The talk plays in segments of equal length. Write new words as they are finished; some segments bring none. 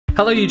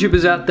Hello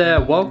YouTubers out there,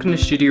 welcome to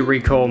Studio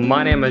Recall.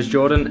 My name is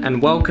Jordan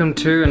and welcome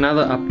to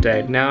another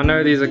update. Now I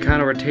know these are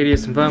kind of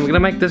tedious and fun. I'm gonna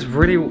make this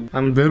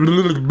I'm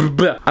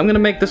gonna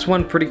make this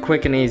one pretty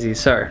quick and easy,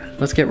 so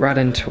let's get right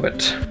into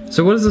it.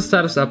 So what is the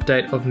status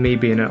update of me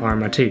being an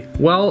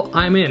RMIT? Well,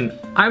 I'm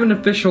an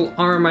official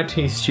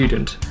RMIT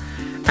student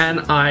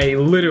and I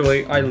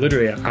literally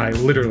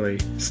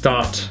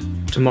start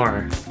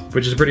tomorrow,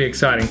 which is pretty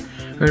exciting.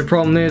 And the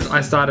problem is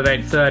I start at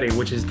 8:30,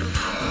 which is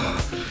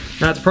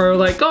that's probably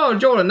like, oh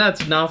Jordan,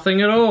 that's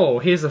nothing at all.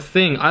 Here's the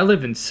thing, I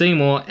live in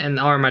Seymour and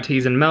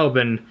RMIT's in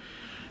Melbourne.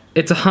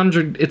 It's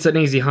an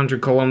easy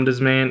 100 kilometers,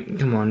 man.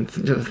 Come on,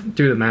 just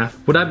do the math.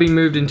 Would I be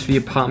moved into the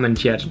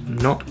apartment yet?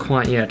 Not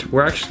quite yet.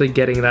 We're actually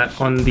getting that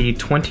on the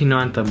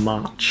 29th of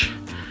March,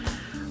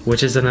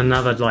 which is in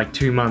another like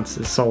 2 months,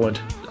 a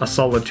solid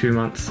 2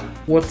 months.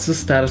 What's the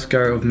status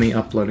go of me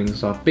uploading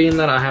stuff? Being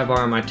that I have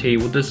RMIT,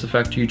 will this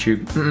affect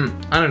YouTube?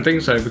 I don't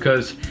think so,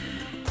 because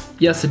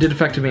yes, it did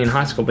affect me in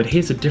high school, but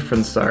here's the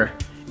difference though.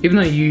 Even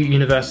though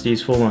university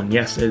is full on,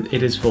 yes,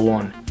 it is full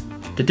on.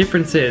 The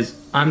difference is,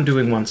 I'm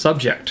doing one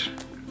subject,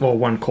 or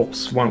one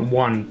course,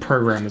 one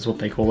program is what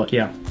they call it,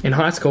 yeah. In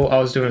high school, I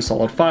was doing a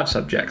solid 5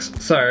 subjects.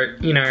 So,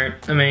 you know,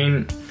 I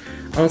mean,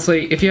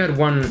 honestly, if you had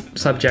one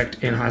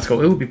subject in high school,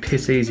 it would be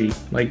piss easy.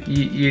 Like,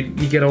 you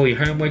get all your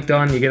homework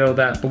done, you get all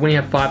that, but when you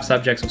have 5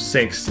 subjects or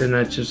 6, then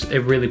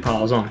it really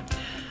piles on.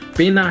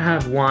 Being that I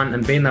have one,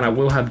 and being that I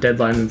will have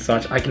deadlines and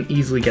such, I can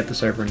easily get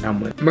this over and done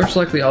with. Most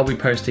likely I'll be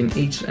posting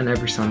each and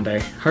every Sunday.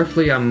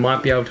 Hopefully I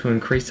might be able to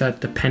increase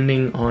that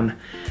depending on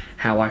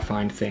how I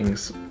find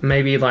things.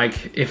 Maybe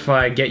like if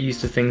I get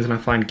used to things and I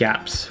find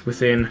gaps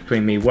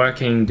between me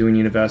working, doing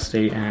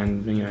university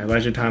and, you know,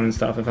 leisure time and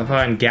stuff. If I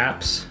find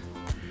gaps,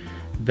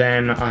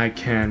 then I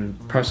can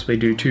possibly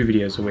do 2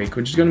 videos a week,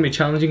 which is going to be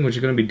challenging, which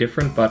is going to be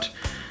different, but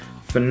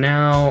for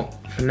now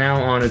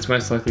on, it's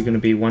most likely going to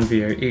be 1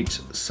 video each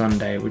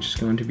Sunday, which is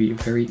going to be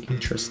very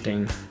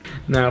interesting.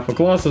 Now for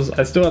classes,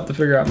 I still have to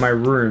figure out my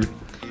room.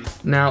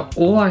 Now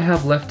all I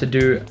have left to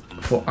do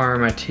for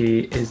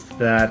RMIT is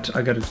that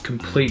I got to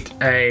complete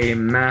a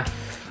math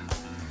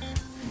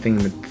thing.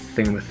 Where's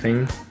the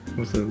thing?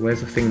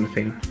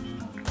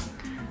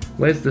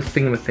 Where's the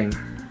thing?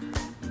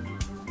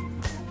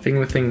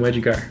 Where'd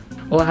you go?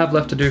 All I have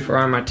left to do for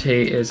RMIT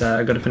is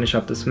I got to finish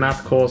up this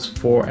math course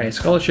for a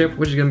scholarship,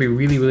 which is going to be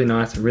really, really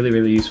nice and really,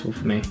 really useful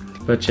for me.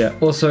 But yeah,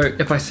 also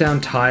if I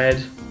sound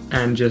tired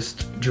and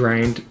just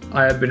drained,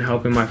 I have been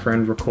helping my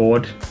friend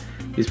record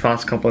these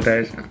past couple of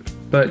days.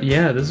 But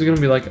yeah, this is going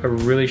to be like a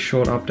really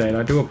short update.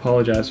 I do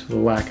apologize for the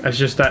lack. It's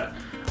just that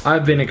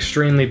I've been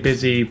extremely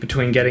busy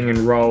between getting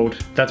enrolled.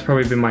 That's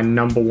probably been my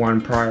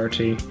 #1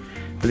 priority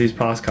for these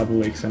past couple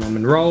of weeks, and I'm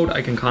enrolled.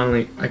 I can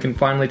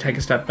finally take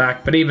a step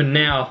back, but even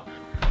now.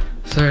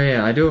 So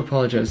yeah, I do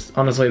apologize.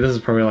 Honestly, this is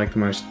probably like the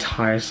most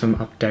tiresome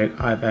update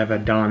I've ever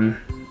done.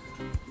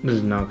 This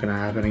is not gonna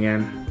happen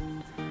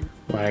again.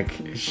 Like,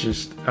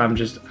 I'm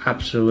just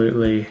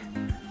absolutely,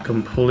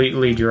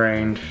 completely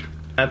drained.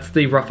 That's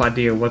the rough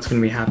idea of what's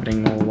gonna be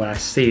happening, or what I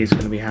see is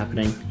gonna be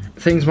happening.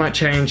 Things might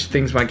change,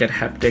 things might get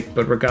hectic,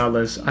 but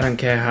regardless, I don't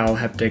care how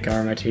hectic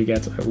RMIT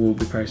gets, I will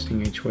be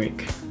posting each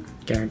week.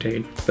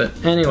 Guaranteed. But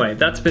anyway,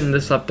 that's been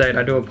this update.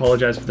 I do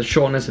apologize for the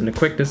shortness and the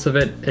quickness of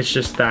it. It's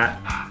just that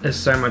there's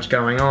so much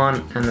going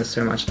on and there's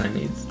so much that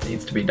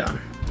needs to be done.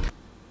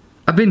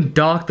 I've been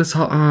dark this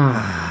whole...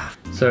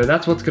 So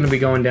that's what's going to be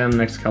going down the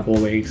next couple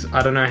of weeks.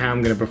 I don't know how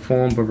I'm going to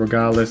perform, but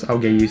regardless, I'll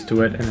get used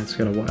to it and it's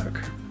going to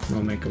work.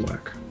 I'll make it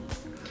work.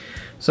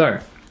 So,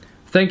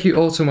 thank you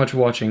all so much for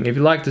watching. If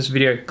you like this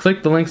video,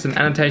 click the links and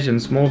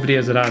annotations, more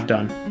videos that I've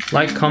done.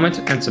 Like, comment,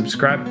 and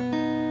subscribe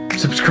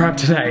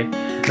today.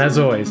 And as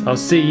always, I'll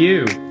see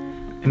you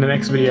in the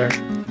next video.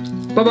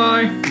 Bye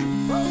bye!